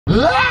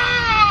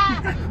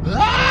"Ah!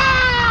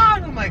 Ah!"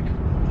 And I'm like,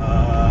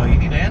 you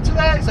need to answer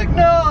that? He's like,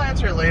 no, I'll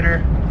answer it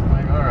later. I'm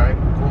like, all right,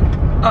 cool.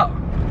 Oh,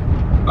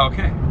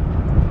 okay.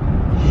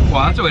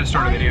 Well, that's a way to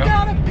start a video.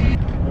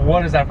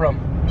 What is that from?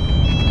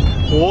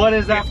 What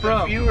is that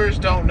from? The viewers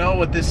don't know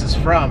what this is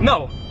from.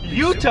 No,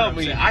 you tell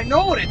me. I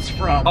know what it's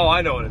from. Oh,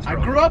 I know what it's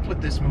from. I grew up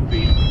with this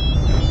movie.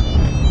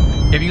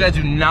 If you guys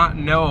do not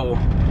know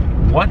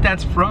what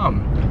that's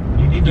from,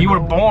 you were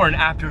born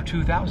after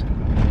 2000.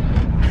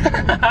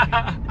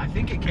 I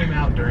think it came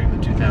out during the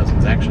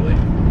 2000s, actually.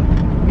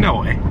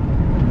 No way.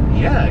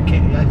 Yeah, it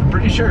came, I'm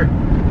pretty sure.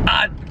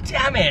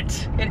 Damn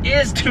it! It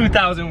is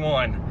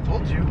 2001.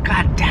 Told you.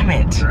 God damn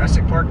it.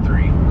 Jurassic Park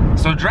 3.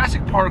 So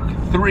Jurassic Park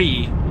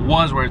 3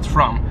 was where it's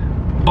from,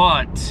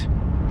 but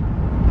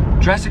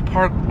Jurassic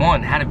Park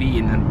 1 had to be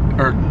in the,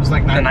 it was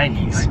like the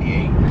 90s.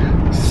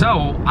 98.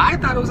 So I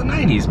thought it was the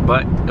 90s,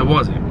 but it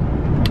wasn't.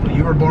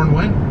 You were born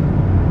when?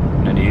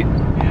 98.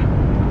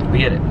 Yeah. We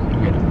get it.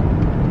 We get it.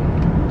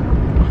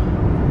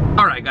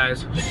 All right,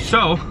 guys.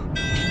 So.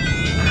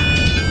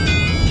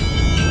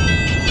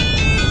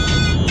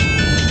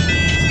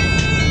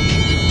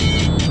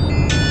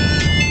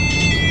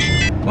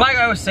 Like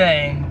I was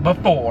saying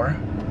before,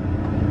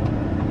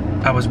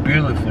 I was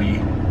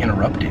beautifully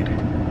interrupted.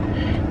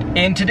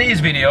 In today's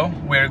video,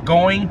 we're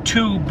going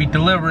to be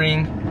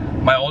delivering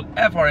my old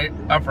FRS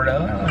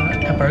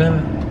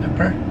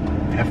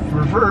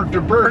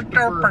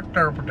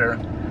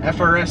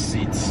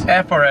seats.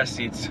 FRS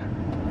seats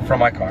from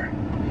my car.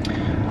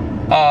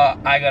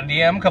 I got a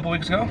DM a couple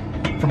weeks ago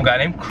from a guy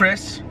named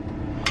Chris.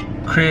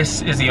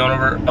 Chris is the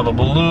owner of a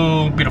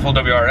blue, beautiful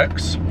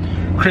WRX.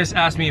 Chris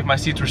asked me if my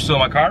seats were still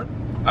in my car.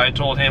 I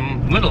told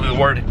him literally the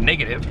word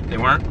negative. They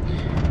weren't.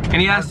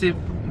 And he asked if,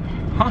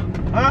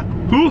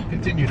 Who?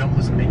 Continue, don't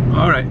listen to me.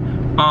 All right.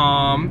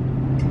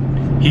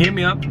 He hit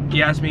me up.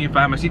 He asked me if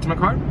I had my seats in my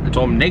car. I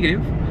told him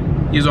negative.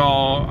 He's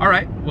all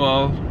right,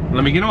 well,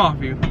 let me get them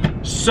off you.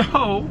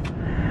 So,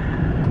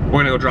 we're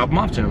gonna go drop them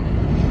off to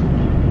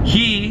him.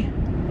 He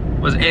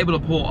was able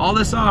to pull all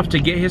this off to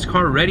get his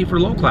car ready for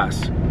low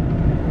class,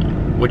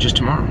 which is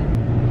tomorrow.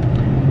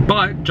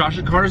 But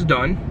Josh's car is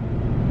done.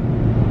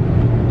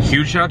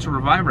 Huge shout out to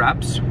Revive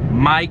Wraps.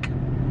 Mike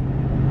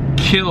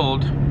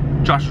killed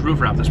Josh's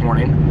roof wrap this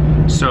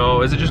morning.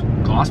 So is it just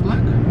gloss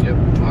black? Yep,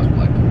 gloss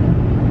black.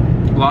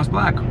 Gloss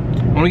black.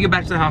 When we get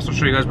back to the house, I'll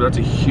show you guys, but that's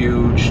a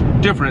huge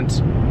difference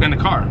in the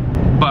car.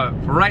 But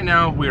for right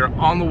now, we are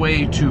on the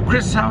way to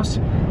Chris's house,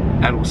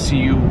 and we'll see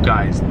you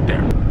guys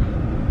there.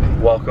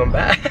 Welcome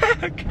back.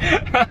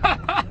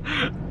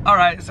 All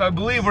right, so I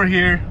believe we're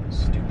here.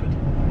 Stupid.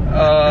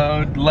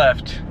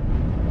 Left.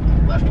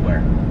 Left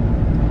where?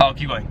 Oh,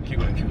 keep going, keep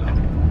going, keep going.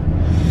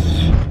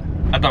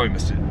 I thought we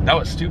missed it. That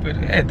was stupid.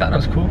 Hey, I thought it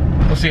was cool.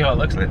 We'll see how it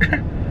looks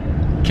later.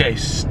 Okay,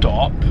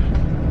 stop.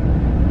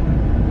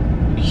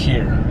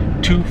 Here.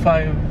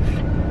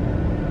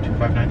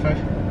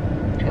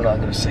 2595? We're not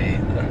gonna say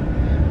the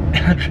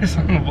address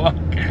on the block.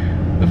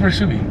 The first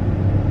movie.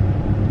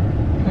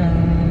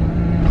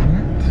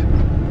 What?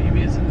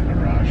 Maybe it's in the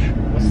garage.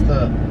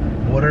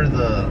 What are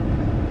the...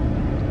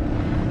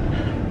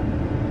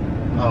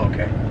 Oh,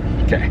 okay.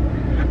 Okay.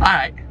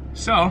 Alright,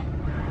 so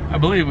I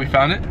believe we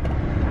found it.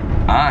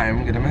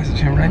 I'm gonna message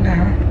him right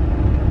now.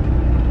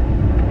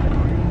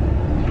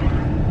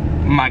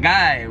 My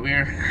guy,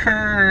 we're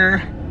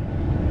her.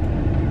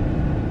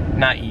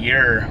 Not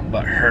your,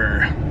 but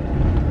her.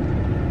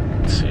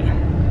 Let's see.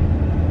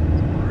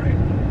 Alright.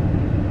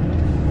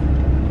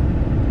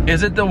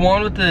 Is it the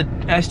one with the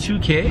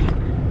S2K?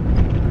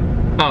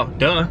 Oh,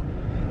 duh.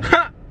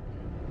 Ha!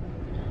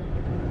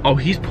 Oh,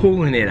 he's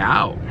pulling it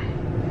out.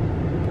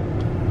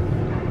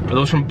 Are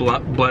those from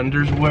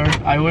Blenders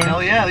Eyewear?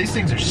 Hell yeah, these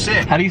things are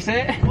sick. How do you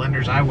say it?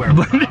 Blenders Eyewear.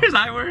 Blenders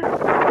Eyewear?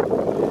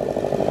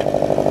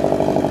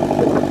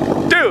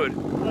 Dude,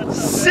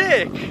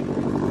 sick.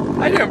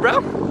 How you doing, bro?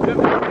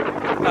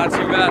 Not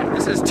too bad.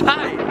 This is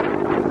tight.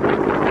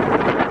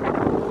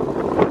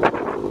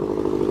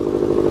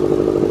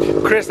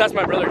 Chris, that's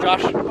my brother,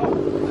 Josh.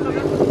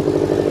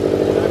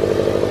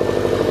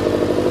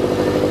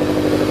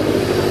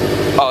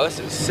 Oh, this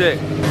is sick.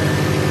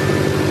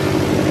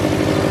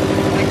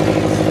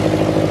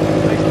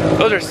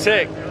 Those are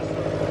sick.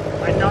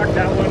 I knocked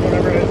that one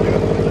whenever I was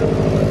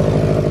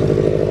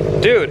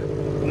doing. Dude,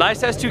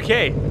 nice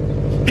S2K.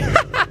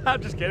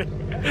 I'm just kidding.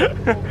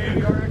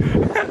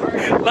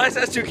 Nice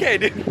S2K,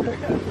 dude.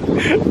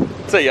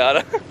 It's a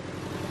Yada.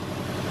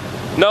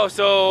 No,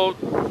 so,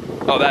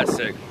 oh, that's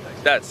sick.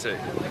 That's sick.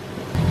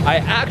 I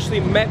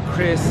actually met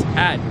Chris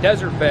at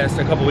Desert Fest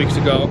a couple weeks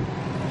ago.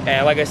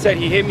 And like I said,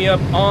 he hit me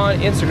up on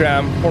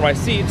Instagram for my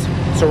seats.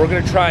 So we're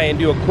gonna try and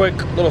do a quick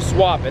little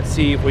swap and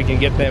see if we can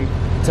get them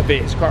to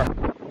fit his car.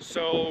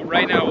 So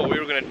right now what we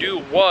were gonna do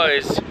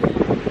was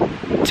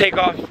take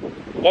off,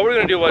 what we were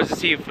gonna do was to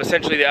see if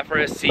essentially the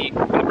FRS seat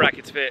and the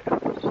brackets fit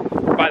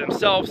by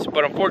themselves,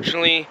 but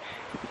unfortunately,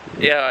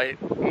 yeah,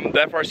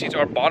 the FRS seats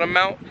are bottom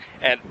mount,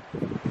 and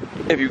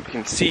if you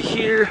can see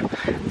here,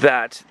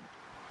 that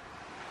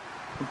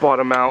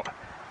bottom mount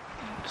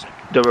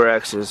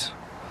WRX is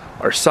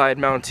are side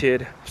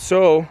mounted.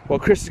 So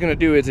what Chris is gonna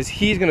do is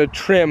he's gonna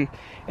trim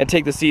and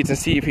take the seats and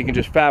see if he can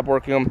just fab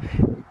work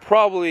them.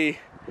 Probably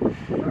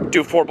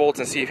do 4 bolts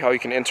and see how he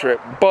can enter it,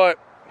 but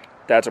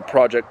that's a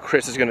project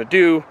Chris is gonna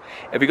do.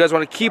 If you guys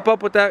wanna keep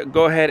up with that,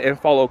 go ahead and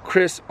follow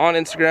Chris on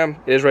Instagram.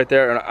 It is right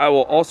there, and I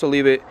will also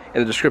leave it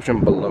in the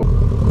description below.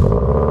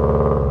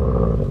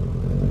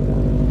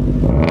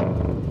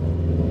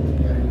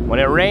 When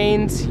it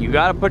rains, you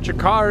gotta put your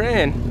car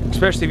in,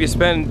 especially if you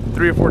spend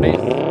 3 or 4 days.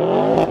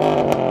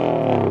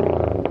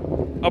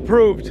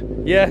 Approved,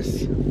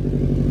 yes.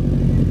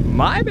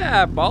 My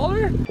bad,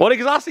 baller. What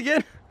exhaust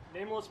again?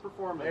 Nameless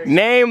Performance.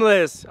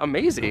 Nameless,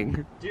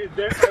 amazing. Dude,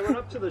 I went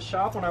up to the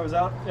shop when I was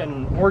out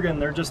in Oregon.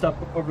 They're just up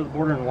over the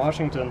border in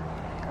Washington.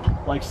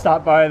 Like,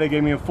 stopped by, they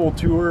gave me a full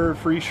tour,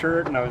 free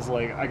shirt, and I was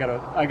like, I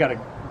gotta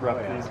rep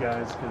these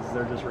guys because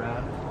they're just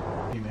rad.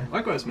 Hey, man.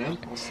 Likewise, man.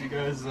 We'll see you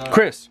guys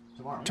Chris,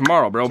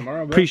 tomorrow, bro.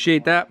 Tomorrow, bro.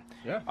 Appreciate that.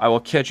 Yeah. I will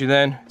catch you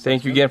then.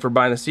 Thank you again for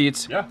buying the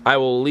seats. Yeah. I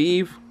will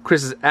leave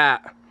Chris's @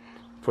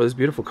 for this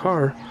beautiful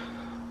car.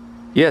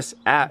 Yes,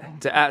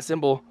 it's an @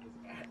 symbol.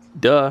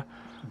 Duh.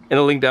 And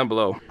the link down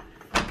below.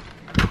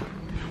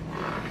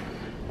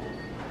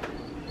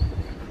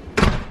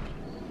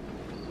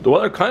 The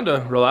weather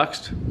kinda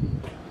relaxed.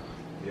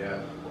 Yeah.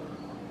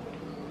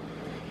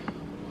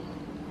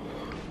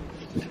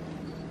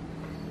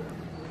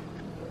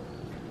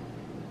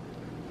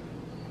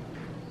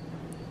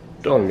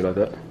 Don't look at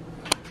me like that.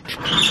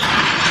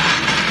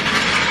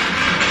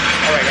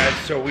 Alright guys,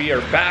 so we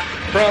are back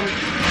from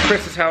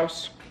Chris's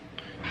house.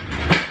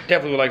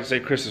 Definitely would like to say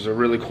Chris is a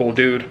really cool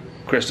dude.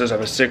 Chris does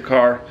have a sick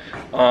car.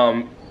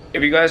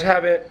 If you guys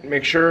haven't,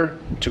 make sure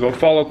to go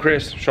follow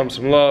Chris, show him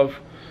some love.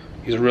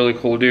 He's a really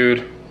cool dude.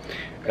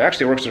 It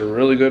actually works at a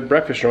really good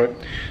breakfast joint.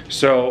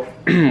 So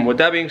with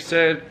that being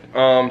said,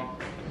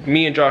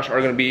 me and Josh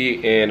are gonna be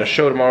in a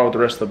show tomorrow with the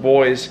rest of the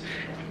boys,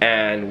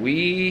 and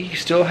we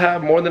still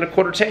have more than a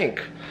quarter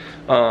tank.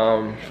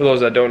 For those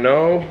that don't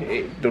know,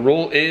 the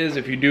rule is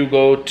if you do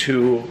go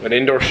to an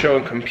indoor show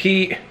and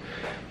compete,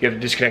 you have to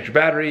disconnect your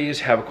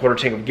batteries, have a quarter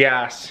tank of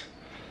gas,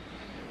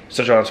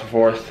 such on and so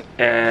forth.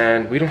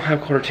 And we don't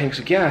have quarter tanks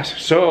of gas,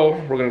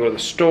 so we're gonna go to the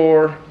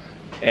store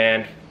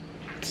and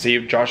see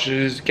if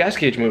Josh's gas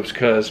gauge moves,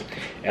 because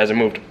it hasn't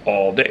moved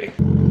all day.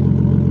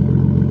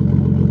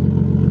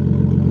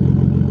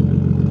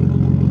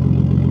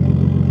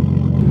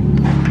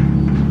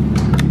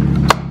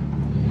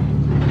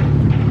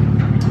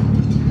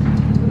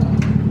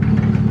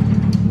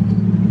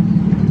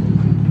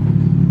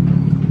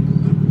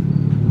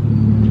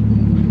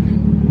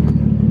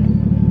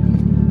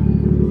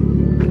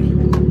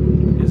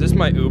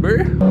 My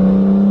Uber.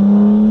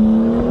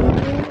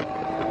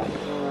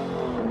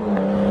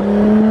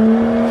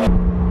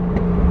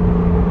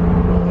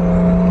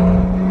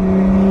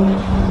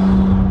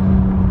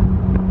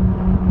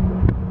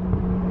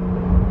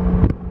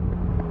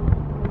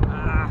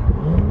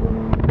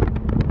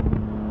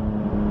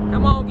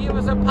 Come on, give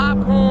us a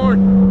popcorn.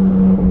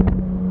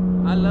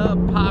 I love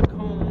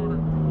popcorn.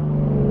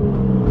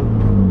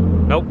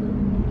 Nope.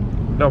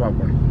 No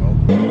popcorn.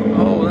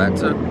 Oh,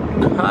 that's a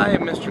hi,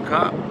 Mr.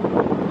 Cop.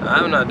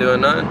 I'm not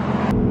doing nothing.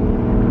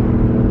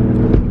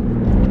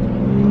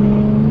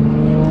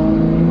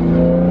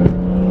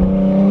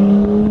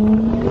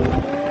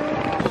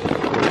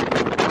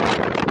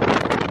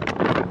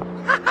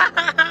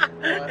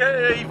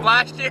 He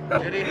flashed you?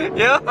 Did he?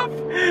 Yep.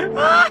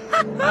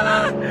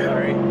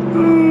 Sorry.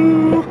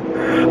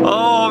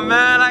 Oh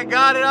man, I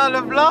got it on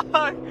the vlog.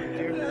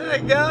 I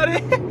got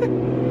it.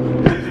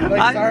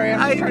 Like, sorry,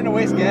 I'm just trying to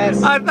waste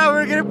gas. I thought we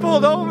were getting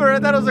pulled over. I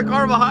thought it was a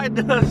car behind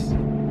us.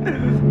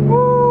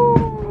 Woo.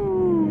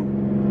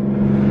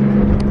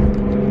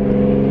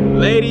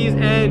 Ladies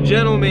and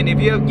gentlemen, if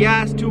you have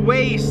gas to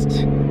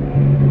waste,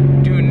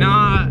 do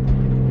not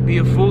be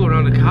a fool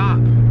around a cop.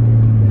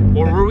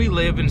 Or where we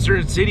live in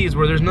certain cities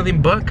where there's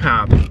nothing but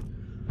cops.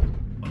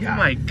 Oh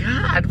my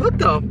God, what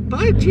the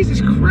fuck?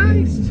 Jesus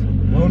Christ.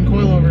 Lone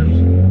coilovers.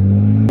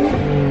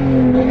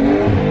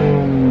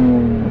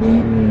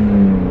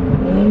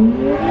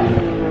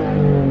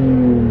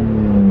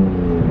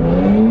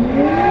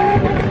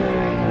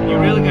 You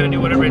really gotta do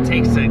whatever it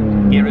takes to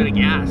get rid of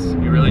gas.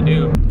 You really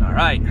do. All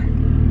right,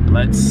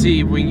 let's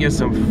see if we can get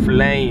some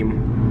flame.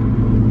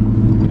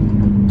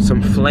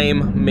 Some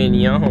flame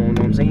mignon, you know what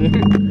I'm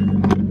saying?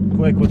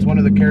 Quick, what's one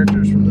of the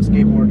characters from the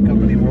skateboard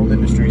company World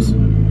Industries?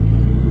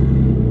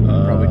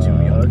 Probably too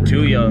young.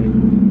 Too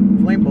young.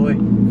 Flame Boy.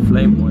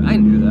 Flame Boy. I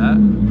knew that.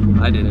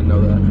 I didn't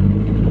know that.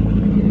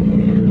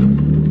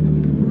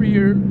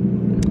 Rear.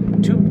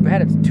 Too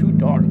bad it's too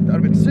dark. That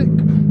would have been sick.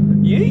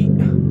 Yeet.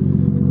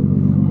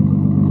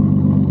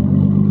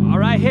 All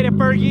right, hit it,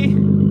 Fergie.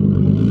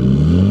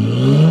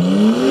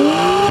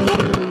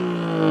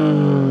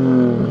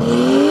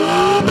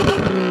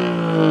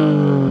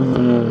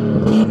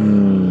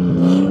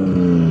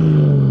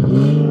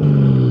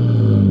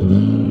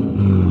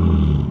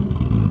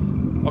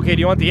 Okay, do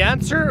you want the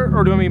answer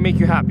or do you want me to make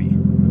you happy?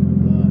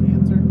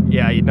 Answer?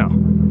 Yeah, you know.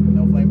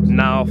 No flames?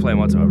 No flame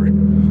whatsoever.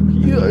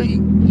 Yay.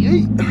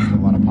 Yeet. A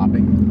lot of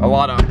popping. A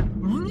lot of.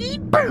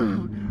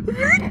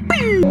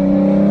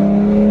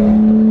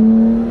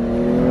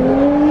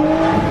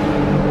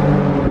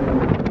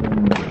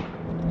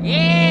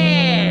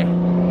 Yeah!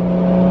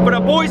 For the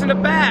boys in the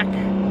back.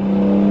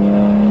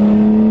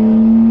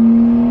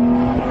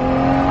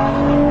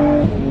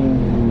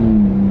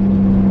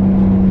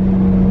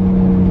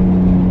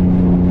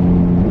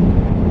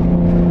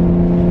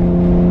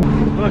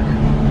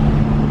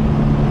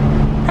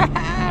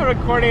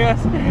 Recording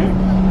us.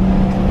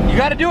 You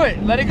gotta do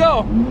it. Let it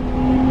go.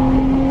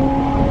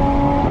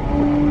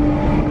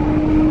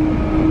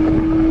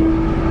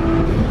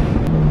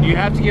 You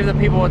have to give the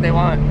people what they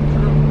want.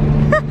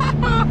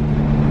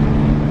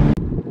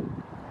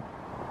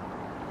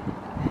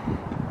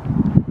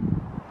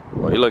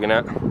 What are you looking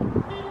at?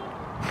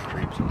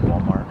 Creeps in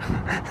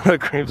Walmart. The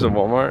creeps of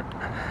Walmart.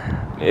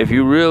 If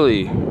you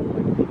really.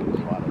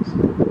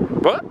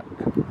 What?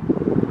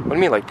 What do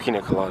you mean, like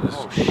pina coladas?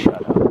 Oh, shut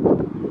up.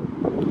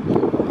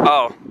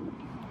 Oh.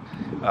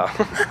 Oh.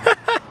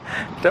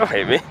 Don't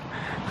hate me.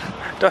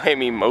 Don't hate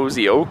me,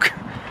 Mosey Oak.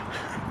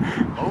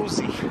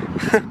 Mosey.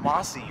 It's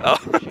mossy. Oh.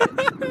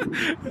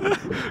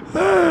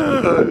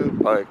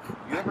 Like.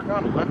 You ever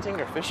gone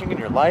hunting or fishing in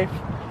your life?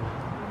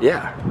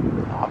 Yeah.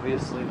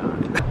 Obviously not.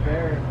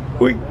 Fair.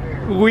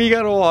 We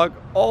gotta walk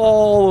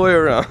all the way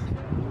around.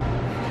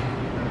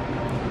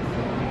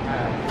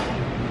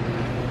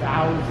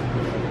 Thousands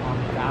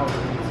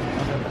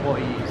of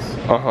employees.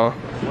 Uh-huh.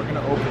 We're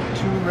gonna open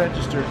 2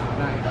 registers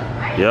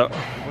tonight. Yep.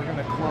 We're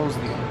gonna close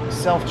the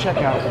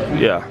self-checkout.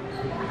 Yeah.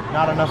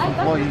 Not enough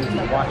employees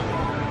to watch it.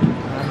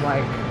 And I'm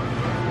like,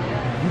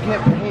 you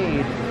get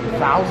paid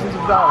thousands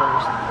of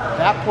dollars.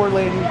 That poor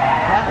lady,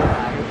 that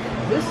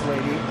guy, this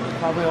lady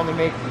probably only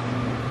make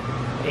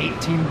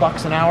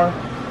 $18 an hour.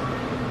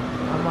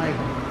 I'm like,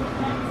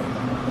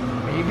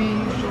 maybe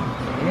you should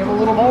pay him a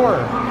little more.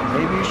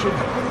 Maybe you should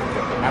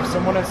have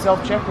someone at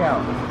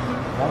self-checkout.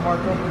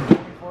 Walmart open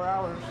 24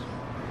 hours.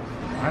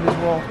 Might as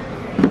well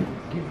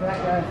give that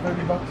guy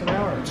 $30 an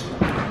hour.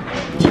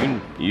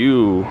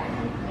 You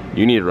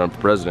need to run for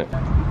president.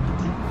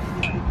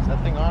 Is that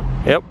thing on?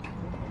 Yep.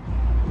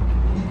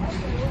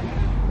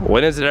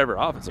 When is it ever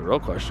off? It's a real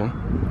question.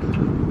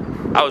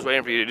 I was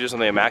waiting for you to do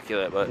something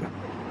immaculate, but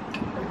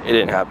it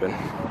didn't happen.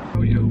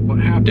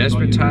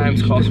 Desperate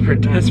times calls for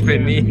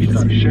desperate needs.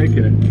 Start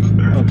shaking it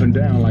up and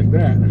down like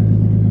that.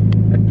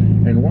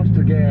 And once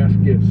the gas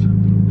gets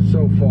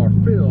so far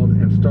filled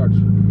and starts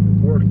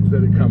working,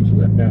 then it comes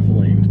with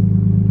gasoline.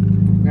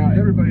 Now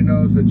everybody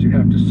knows that you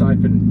have to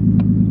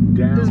siphon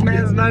down. This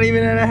man's not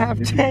even at a half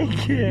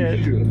tank yet.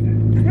 You should.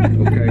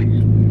 Okay?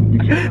 You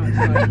cannot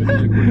siphon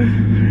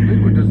liquid.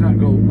 Liquid does not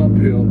go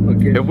uphill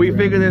against. If we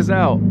figure this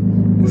out,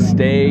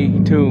 stay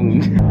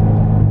tuned.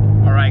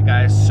 Alright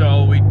guys,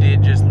 so we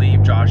did just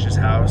leave Josh's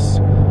house.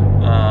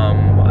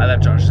 I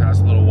left Josh's house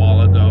a little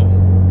while ago.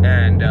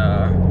 And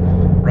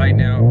right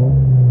now,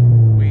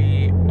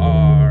 we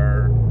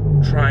are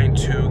trying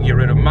to get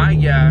rid of my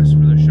gas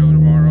for the show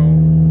tomorrow.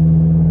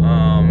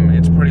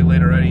 It's pretty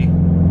late already.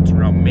 It's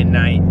around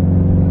midnight.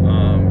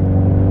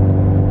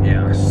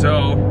 Yeah,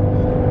 so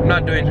I'm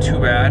not doing too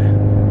bad.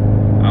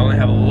 I only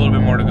have a little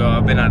bit more to go.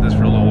 I've been at this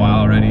for a little while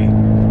already.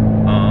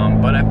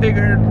 But I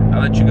figured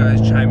I'll let you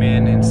guys chime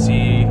in and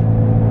see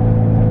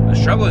the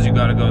struggles you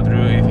gotta go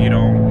through if you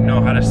don't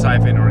know how to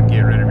siphon or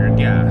get rid of your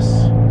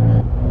gas.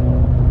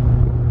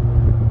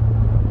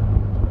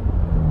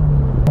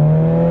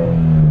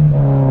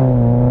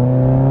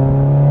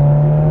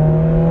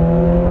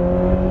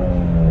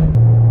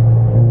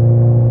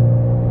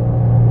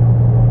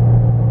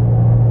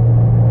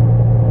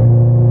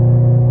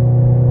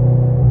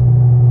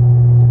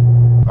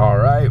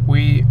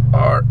 We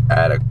are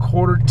at a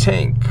quarter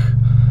tank.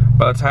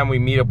 By the time we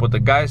meet up with the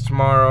guys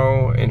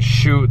tomorrow and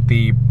shoot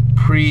the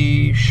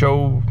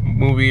pre-show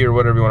movie or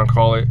whatever you want to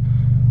call it,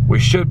 we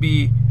should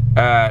be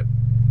at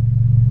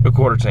a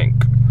quarter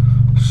tank.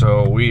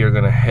 So we are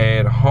gonna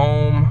head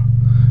home,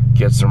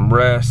 get some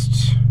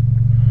rest,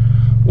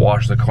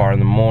 wash the car in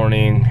the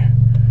morning,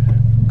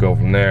 go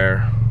from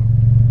there.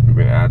 We've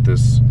been at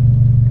this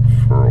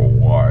for a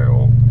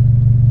while.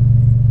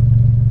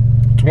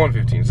 It's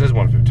 1:15, it says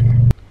 1:15.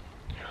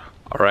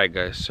 Alright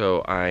guys,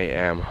 so I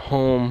am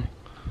home.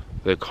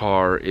 The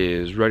car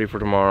is ready for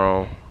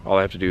tomorrow. All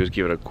I have to do is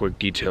give it a quick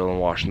detail and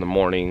wash in the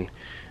morning.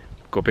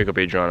 Go pick up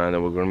Adriana, and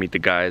then we're gonna meet the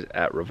guys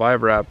at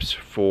Revive Wraps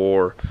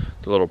for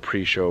the little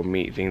pre-show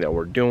meet thing that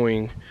we're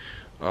doing.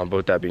 But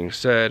with that being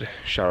said,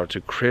 shout out to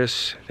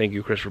Chris. Thank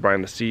you, Chris, for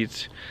buying the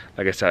seats.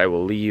 Like I said, I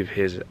will leave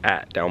his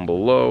 @ down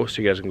below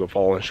so you guys can go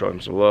follow and show him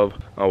some love.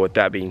 With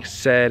that being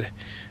said,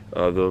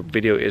 the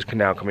video is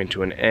now coming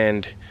to an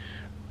end.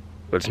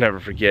 Let's never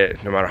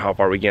forget, no matter how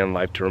far we get in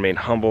life, to remain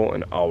humble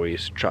and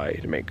always try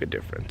to make a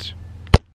difference.